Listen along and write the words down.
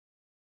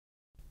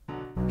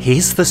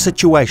Here's the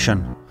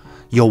situation.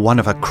 You're one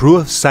of a crew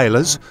of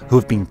sailors who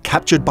have been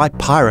captured by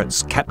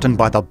pirates captained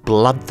by the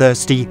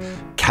bloodthirsty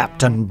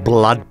Captain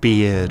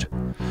Bloodbeard.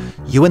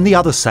 You and the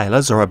other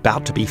sailors are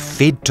about to be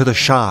fed to the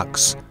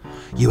sharks.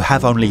 You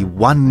have only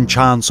one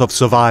chance of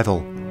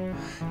survival.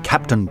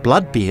 Captain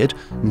Bloodbeard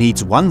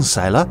needs one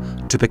sailor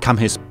to become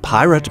his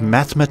pirate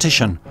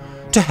mathematician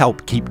to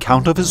help keep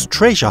count of his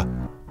treasure.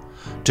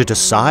 To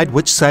decide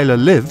which sailor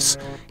lives,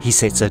 he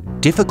sets a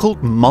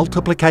difficult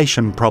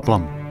multiplication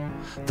problem.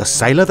 The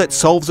sailor that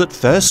solves it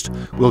first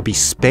will be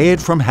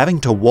spared from having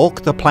to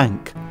walk the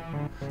plank.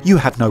 You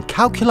have no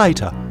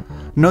calculator,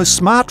 no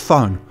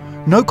smartphone,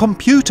 no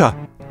computer.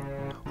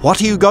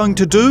 What are you going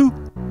to do?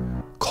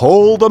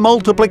 Call the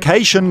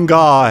multiplication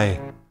guy.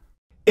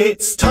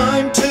 It's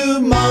time to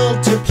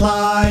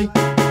multiply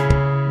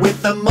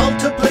with the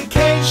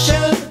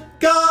multiplication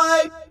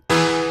guy.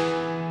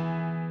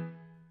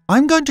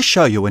 I'm going to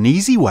show you an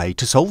easy way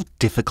to solve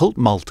difficult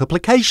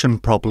multiplication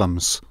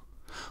problems.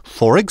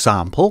 For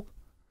example,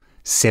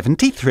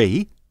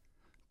 73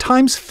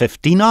 times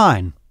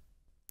 59.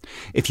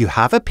 If you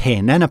have a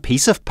pen and a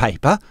piece of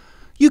paper,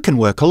 you can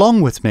work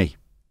along with me.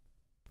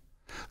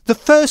 The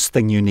first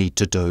thing you need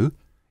to do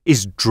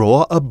is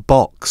draw a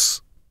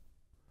box.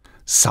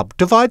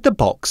 Subdivide the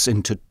box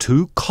into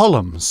two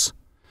columns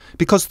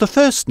because the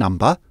first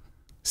number,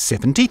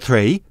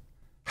 73,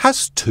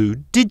 has two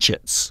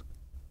digits.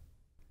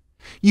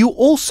 You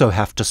also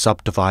have to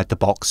subdivide the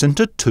box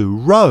into two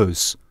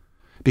rows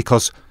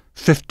because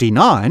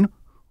 59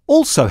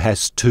 also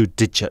has two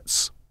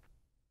digits.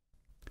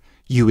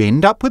 You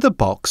end up with a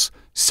box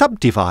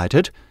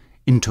subdivided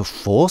into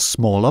four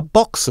smaller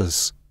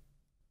boxes.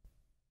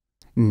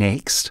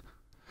 Next,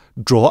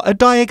 draw a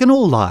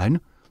diagonal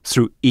line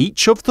through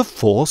each of the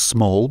four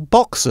small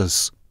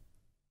boxes.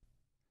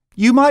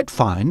 You might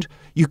find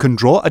you can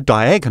draw a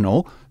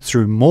diagonal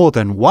through more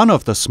than one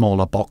of the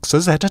smaller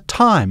boxes at a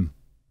time.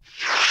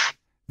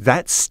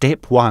 That's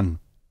step 1.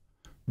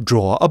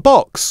 Draw a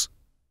box.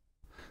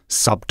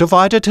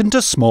 Subdivide it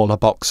into smaller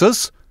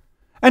boxes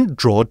and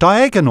draw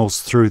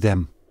diagonals through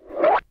them.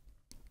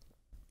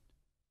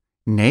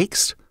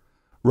 Next,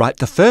 write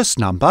the first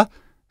number,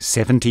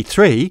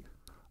 73,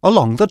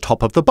 along the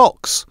top of the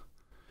box,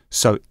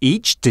 so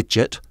each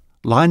digit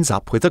lines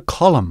up with a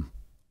column.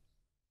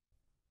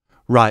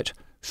 Write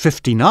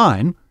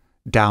 59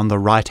 down the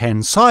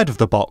right-hand side of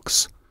the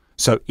box,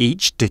 so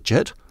each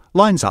digit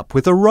lines up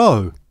with a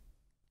row.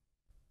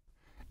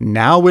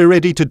 Now we're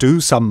ready to do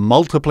some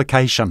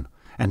multiplication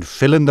and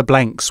fill in the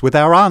blanks with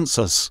our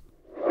answers.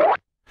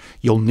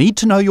 You'll need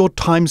to know your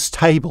times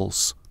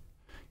tables.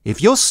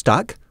 If you're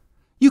stuck,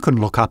 you can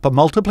look up a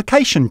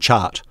multiplication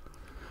chart,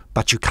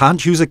 but you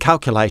can't use a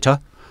calculator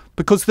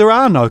because there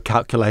are no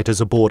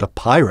calculators aboard a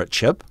pirate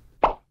ship.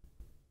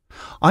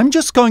 I'm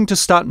just going to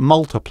start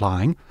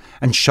multiplying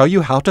and show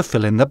you how to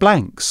fill in the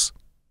blanks.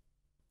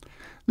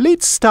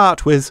 Let's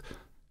start with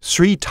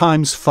 3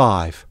 times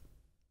 5.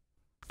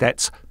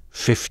 That's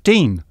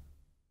 15.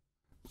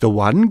 The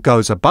 1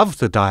 goes above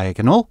the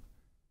diagonal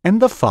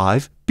and the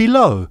 5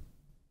 below.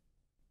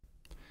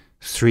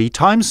 3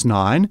 times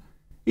 9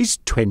 is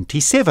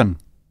 27.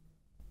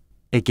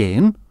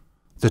 Again,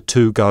 the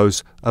 2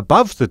 goes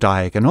above the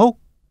diagonal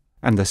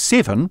and the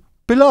 7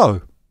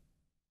 below.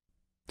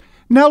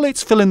 Now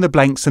let's fill in the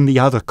blanks in the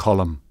other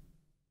column.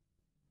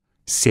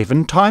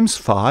 7 times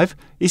 5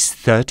 is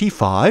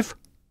 35.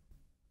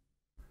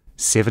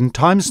 7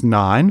 times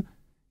 9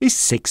 is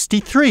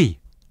 63.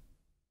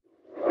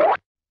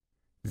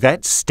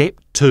 That's step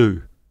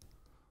 2.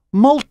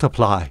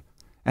 Multiply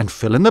and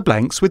fill in the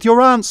blanks with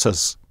your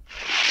answers.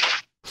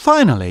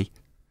 Finally,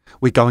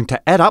 we're going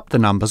to add up the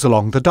numbers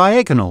along the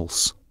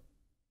diagonals.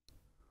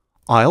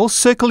 I'll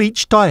circle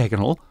each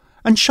diagonal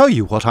and show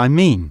you what I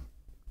mean.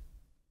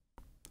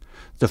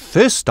 The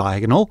first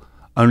diagonal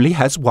only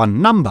has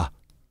one number,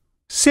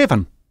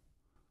 7.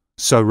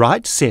 So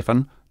write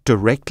 7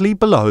 directly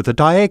below the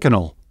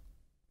diagonal.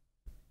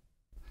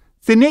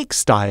 The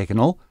next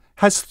diagonal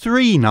has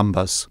 3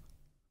 numbers,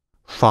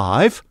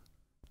 5,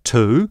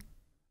 2,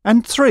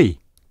 and 3.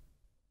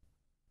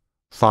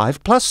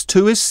 5 plus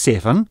 2 is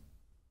 7,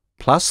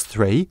 plus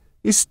 3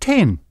 is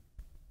 10.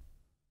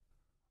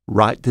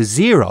 Write the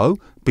 0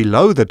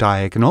 below the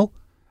diagonal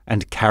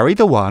and carry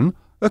the 1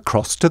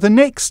 across to the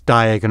next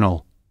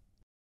diagonal.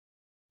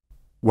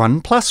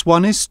 1 plus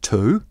 1 is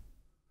 2,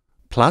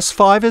 plus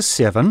 5 is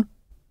 7,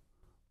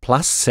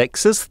 plus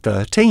 6 is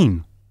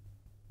 13.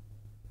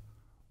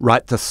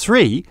 Write the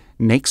 3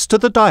 next to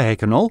the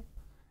diagonal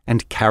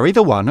and carry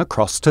the 1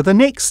 across to the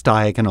next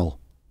diagonal.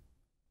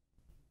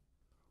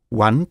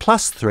 1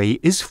 plus 3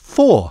 is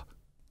 4.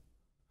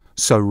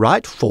 So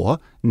write 4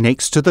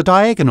 next to the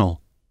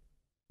diagonal.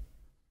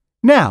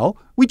 Now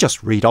we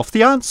just read off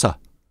the answer.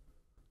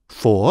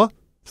 4,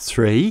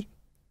 3,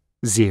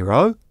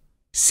 0,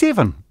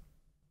 7.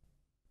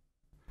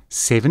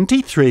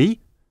 73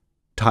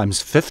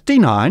 times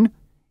 59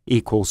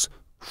 equals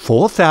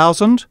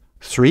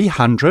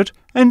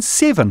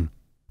 4,307.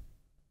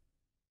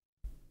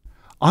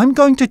 I'm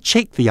going to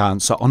check the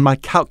answer on my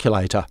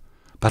calculator,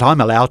 but I'm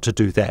allowed to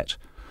do that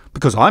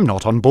because I'm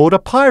not on board a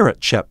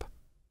pirate ship.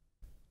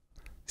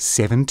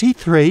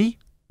 73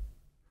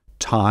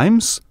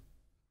 times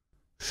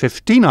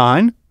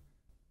 59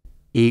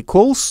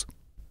 equals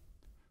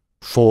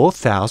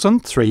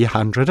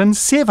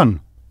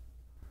 4,307.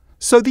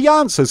 So the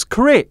answer's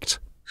correct.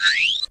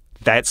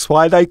 That's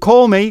why they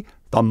call me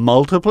the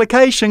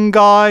multiplication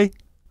guy.